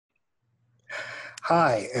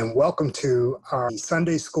Hi, and welcome to our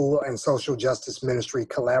Sunday School and Social Justice Ministry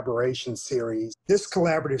collaboration series. This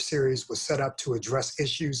collaborative series was set up to address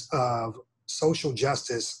issues of social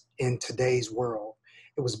justice in today's world.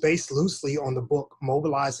 It was based loosely on the book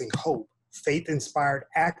Mobilizing Hope, Faith-Inspired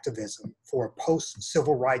Activism for a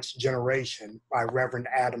Post-Civil Rights Generation by Reverend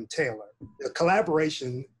Adam Taylor. The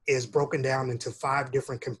collaboration is broken down into 5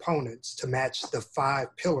 different components to match the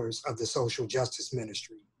 5 pillars of the social justice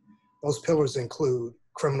ministry. Those pillars include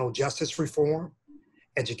criminal justice reform,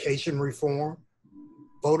 education reform,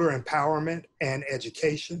 voter empowerment and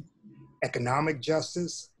education, economic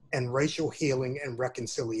justice, and racial healing and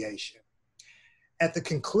reconciliation. At the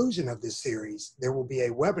conclusion of this series, there will be a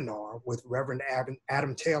webinar with Reverend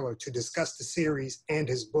Adam Taylor to discuss the series and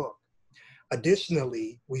his book.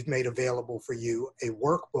 Additionally, we've made available for you a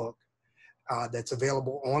workbook that's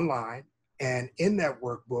available online. And in that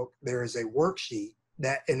workbook, there is a worksheet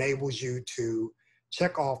that enables you to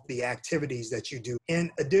check off the activities that you do. In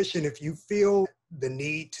addition, if you feel the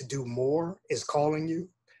need to do more is calling you,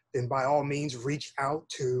 then by all means reach out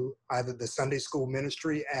to either the Sunday School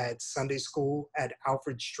Ministry at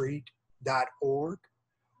sundayschool@alfredstreet.org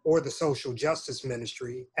or the Social Justice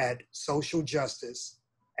Ministry at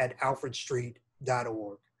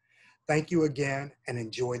socialjustice@alfredstreet.org. Thank you again and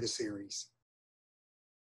enjoy the series.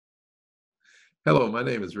 Hello, my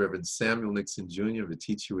name is Reverend Samuel Nixon Jr. I'm a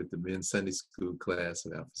teacher with the Men's Sunday School class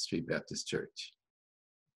at Alfred Street Baptist Church.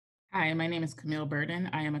 Hi, my name is Camille Burden.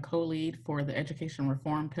 I am a co-lead for the Education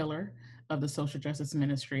Reform Pillar of the Social Justice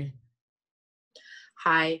Ministry.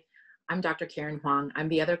 Hi, I'm Dr. Karen Huang. I'm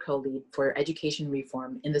the other co-lead for Education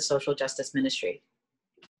Reform in the Social Justice Ministry.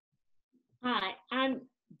 Hi, I'm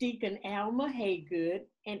Deacon Alma Haygood,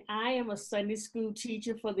 and I am a Sunday school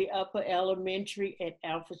teacher for the upper elementary at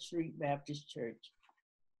Alfred Street Baptist Church.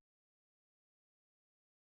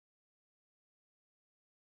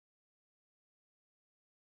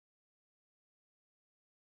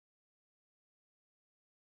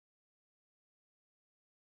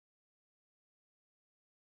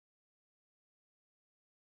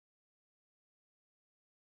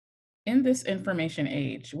 In this information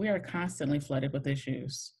age, we are constantly flooded with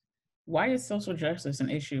issues. Why is social justice an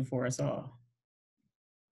issue for us all?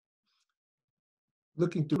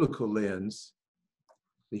 Looking through the biblical lens,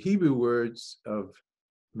 the Hebrew words of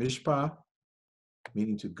mishpah,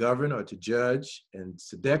 meaning to govern or to judge, and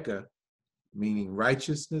tzedekah, meaning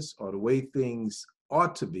righteousness or the way things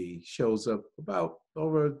ought to be, shows up about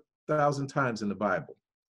over 1,000 times in the Bible.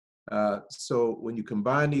 So when you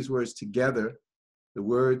combine these words together, the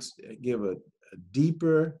words give a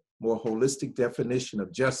deeper, more holistic definition of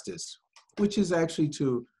justice, which is actually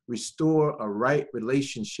to restore a right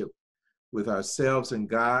relationship with ourselves and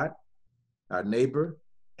God, our neighbor,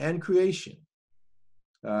 and creation.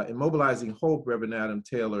 In Mobilizing Hope, Reverend Adam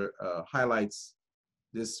Taylor highlights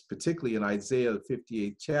this particularly in Isaiah, the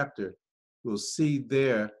 58th chapter. We'll see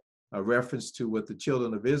there a reference to what the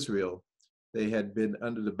children of Israel, they had been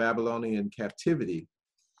under the Babylonian captivity.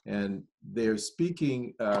 And they're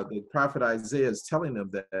speaking, the prophet Isaiah is telling them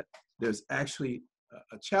that there's actually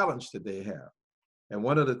a challenge that they have. And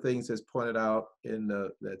one of the things that's pointed out in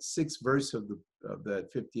that 6th verse of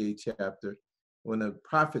that 58th chapter, when the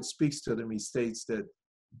prophet speaks to them, he states that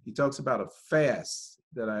he talks about a fast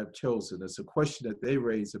that I have chosen. It's a question that they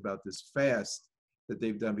raise about this fast that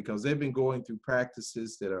they've done because they've been going through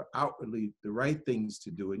practices that are outwardly the right things to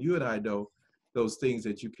do. And you and I know those things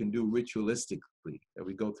that you can do ritualistically that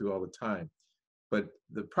we go through all the time. But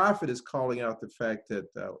the prophet is calling out the fact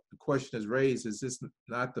that the question is raised, is this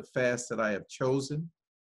not the fast that I have chosen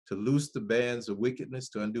to loose the bands of wickedness,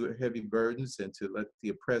 to undo heavy burdens, and to let the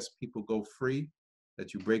oppressed people go free,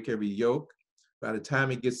 that you break every yoke? By the time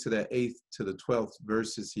he gets to that 8th to the 12th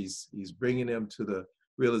verses, he's bringing them to the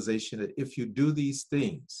realization that if you do these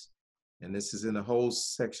things, and this is in the whole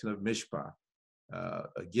section of Mishpah,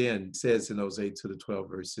 again, says in those 8 to the 12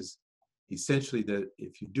 verses, essentially that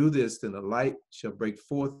if you do this, then the light shall break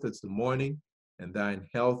forth as the morning, and thine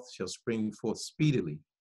health shall spring forth speedily,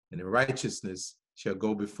 and in righteousness shall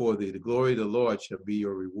go before thee. The glory of the Lord shall be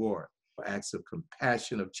your reward. Acts of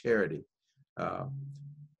compassion, of charity.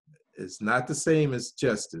 It's not the same as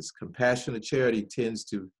justice. Compassion or charity tends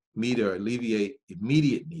to meet or alleviate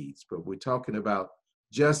immediate needs, but we're talking about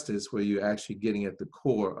justice where you're actually getting at the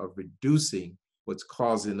core of reducing what's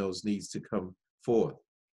causing those needs to come forth.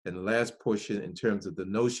 And the last portion, in terms of the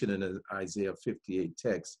notion in the Isaiah 58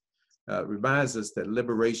 text, reminds us that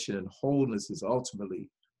liberation and wholeness is ultimately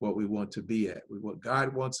what we want to be at.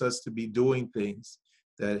 God wants us to be doing things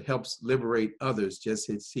that helps liberate others just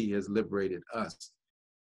as he has liberated us.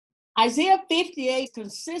 Isaiah 58 is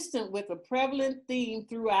consistent with a prevalent theme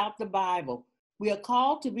throughout the Bible. We are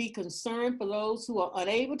called to be concerned for those who are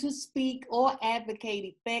unable to speak or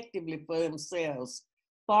advocate effectively for themselves: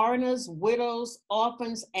 foreigners, widows,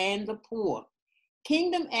 orphans, and the poor.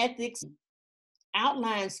 Kingdom ethics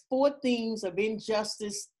outlines 4 themes of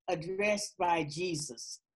injustice addressed by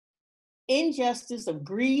Jesus. Injustice of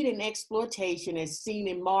greed and exploitation is seen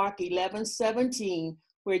in Mark 11:17,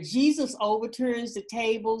 where Jesus overturns the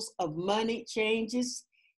tables of money changes.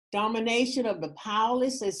 Domination of the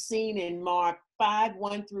powerless is seen in Mark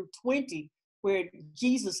 5:1-20, where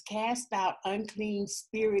Jesus cast out unclean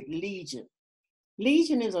spirit legion.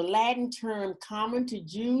 Legion is a Latin term common to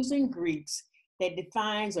Jews and Greeks that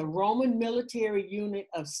defines a Roman military unit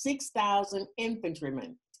of 6,000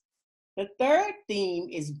 infantrymen. The third theme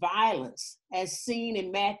is violence, as seen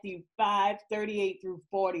in Matthew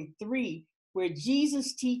 5:38-43, where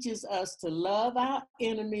Jesus teaches us to love our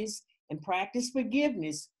enemies and practice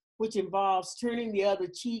forgiveness, which involves turning the other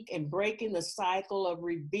cheek and breaking the cycle of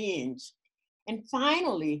revenge. And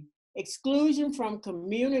finally, exclusion from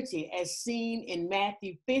community, as seen in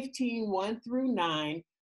Matthew 15:1-9,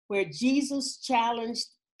 where Jesus challenged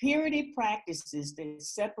purity practices that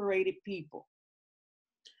separated people.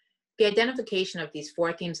 The identification of these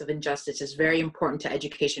 4 themes of injustice is very important to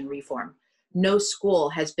education reform. No school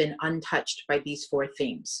has been untouched by these 4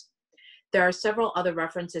 themes. There are several other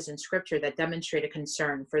references in Scripture that demonstrate a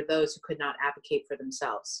concern for those who could not advocate for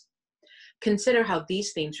themselves. Consider how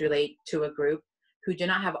these themes relate to a group who do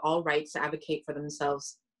not have all rights to advocate for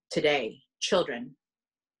themselves today: children.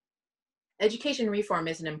 Education reform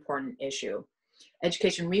is an important issue.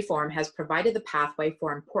 Education reform has provided the pathway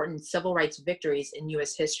for important civil rights victories in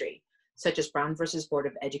U.S. history, such as Brown versus Board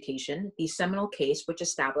of Education, the seminal case which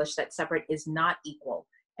established that separate is not equal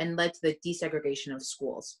and led to the desegregation of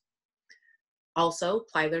schools. Also,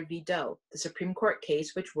 Plyler v. Doe, the Supreme Court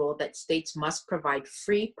case which ruled that states must provide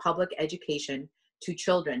free public education to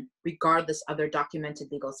children, regardless of their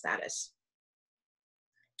documented legal status.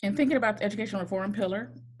 In thinking about the education reform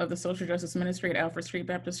pillar of the social justice ministry at Alfred Street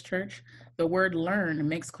Baptist Church, the word learn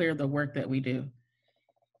makes clear the work that we do.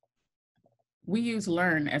 We use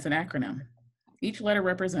LEARN as an acronym. Each letter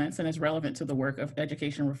represents and is relevant to the work of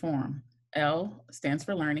education reform. L stands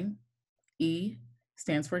for learning, E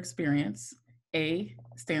stands for experience, A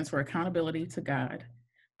stands for accountability to God,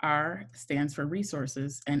 R stands for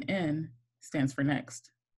resources, and N stands for next.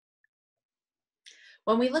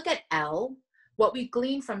 When we look at L, what we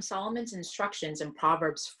glean from Solomon's instructions in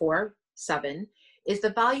Proverbs 4:7 is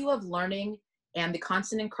the value of learning and the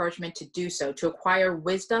constant encouragement to do so, to acquire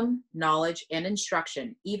wisdom, knowledge, and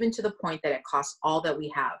instruction, even to the point that it costs all that we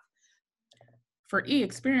have. For E,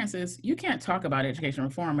 experiences, you can't talk about education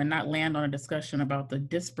reform and not land on a discussion about the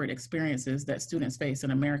disparate experiences that students face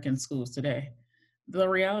in American schools today. The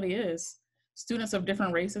reality is, students of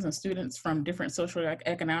different races and students from different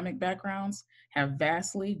socioeconomic backgrounds have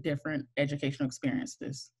vastly different educational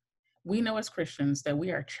experiences. We know as Christians that we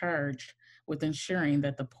are charged with ensuring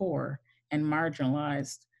that the poor and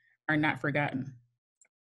marginalized are not forgotten.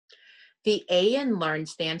 The A in LEARN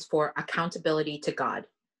stands for accountability to God.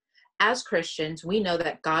 As Christians, we know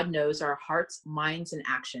that God knows our hearts, minds, and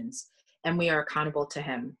actions, and we are accountable to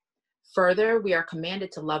Him. Further, we are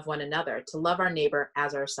commanded to love one another, to love our neighbor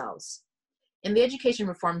as ourselves. In the Education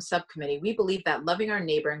Reform Subcommittee, we believe that loving our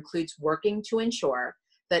neighbor includes working to ensure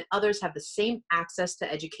that others have the same access to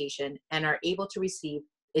education and are able to receive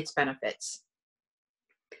its benefits.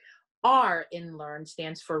 R in LEARN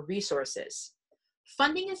stands for resources.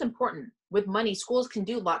 Funding is important. With money, schools can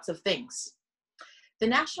do lots of things. The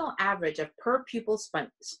national average of per pupil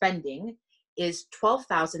spending is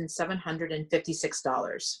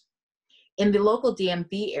 $12,756. In the local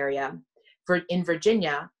DMV area, in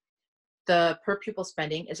Virginia, the per pupil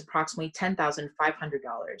spending is approximately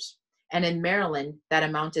 $10,500. And in Maryland, that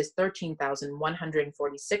amount is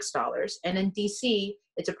 $13,146. And in DC,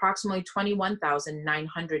 it's approximately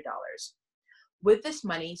 $21,900. With this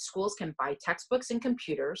money, schools can buy textbooks and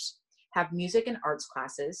computers, have music and arts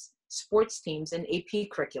classes, sports teams, and AP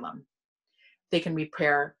curriculum. They can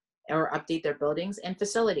repair or update their buildings and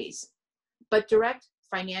facilities. But direct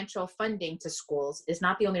financial funding to schools is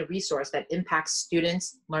not the only resource that impacts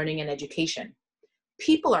students' learning and education.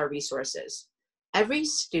 People are resources. Every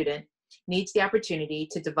student needs the opportunity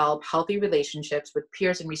to develop healthy relationships with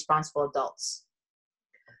peers and responsible adults.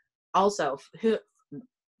 Also,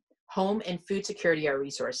 home and food security are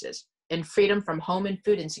resources, and freedom from home and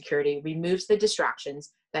food insecurity removes the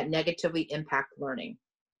distractions that negatively impact learning.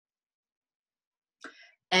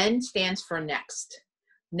 N stands for next.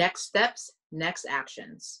 Next steps, next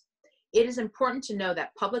actions. It is important to know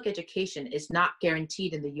that public education is not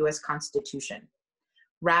guaranteed in the U.S. Constitution.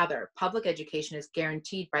 Rather, public education is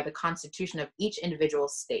guaranteed by the Constitution of each individual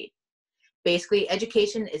state. Basically,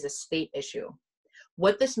 education is a state issue.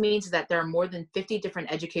 What this means is that there are more than 50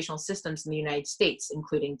 different educational systems in the United States,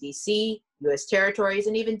 including DC, U.S. territories,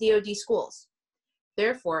 and even DoD schools.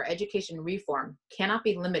 Therefore, education reform cannot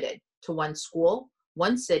be limited to one school,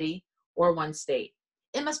 one city, or one state.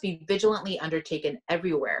 It must be vigilantly undertaken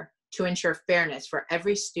everywhere to ensure fairness for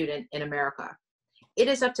every student in America. It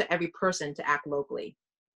is up to every person to act locally.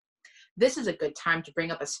 This is a good time to bring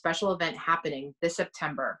up a special event happening this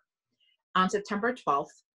September. On September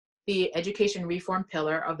 12th, the Education Reform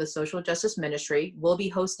Pillar of the Social Justice Ministry will be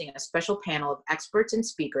hosting a special panel of experts and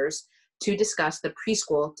speakers to discuss the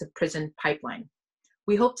preschool to prison pipeline.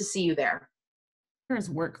 We hope to see you there. There is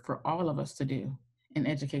work for all of us to do in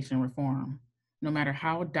education reform, no matter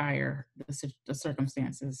how dire the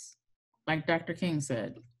circumstances. Like Dr. King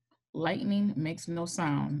said, lightning makes no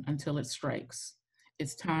sound until it strikes.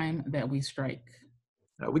 It's time that we strike.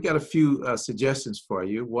 We got a few suggestions for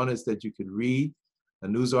you. One is that you could read a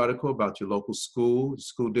news article about your local school,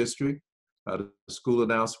 school district, the school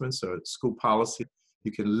announcements or school policy.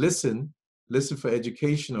 You can listen for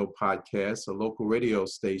educational podcasts or local radio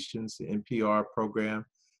stations, the NPR program,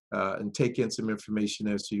 and take in some information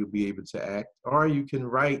there so you'll be able to act. Or you can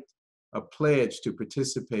write a pledge to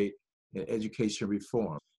participate in education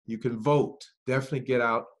reform. You can vote. Definitely get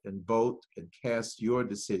out and vote and cast your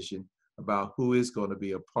decision about who is going to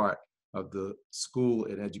be a part of the school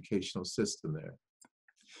and educational system there.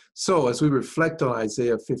 So as we reflect on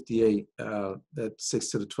Isaiah 58, that 6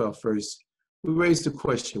 to the 12th verse, we raise the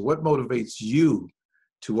question, what motivates you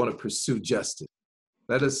to want to pursue justice?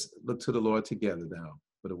 Let us look to the Lord together now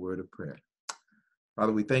with a word of prayer.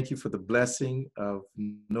 Father, we thank you for the blessing of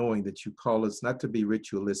knowing that you call us not to be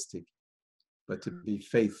ritualistic, but to be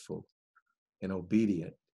faithful and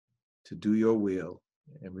obedient, to do your will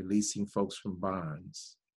and releasing folks from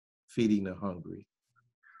bonds, feeding the hungry,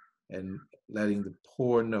 and letting the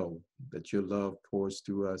poor know that your love pours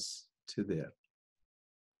through us to them.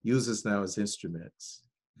 Use us now as instruments.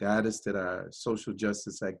 Guide us that our social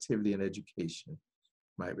justice activity and education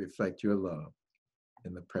might reflect your love.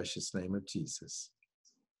 In the precious name of Jesus,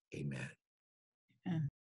 amen.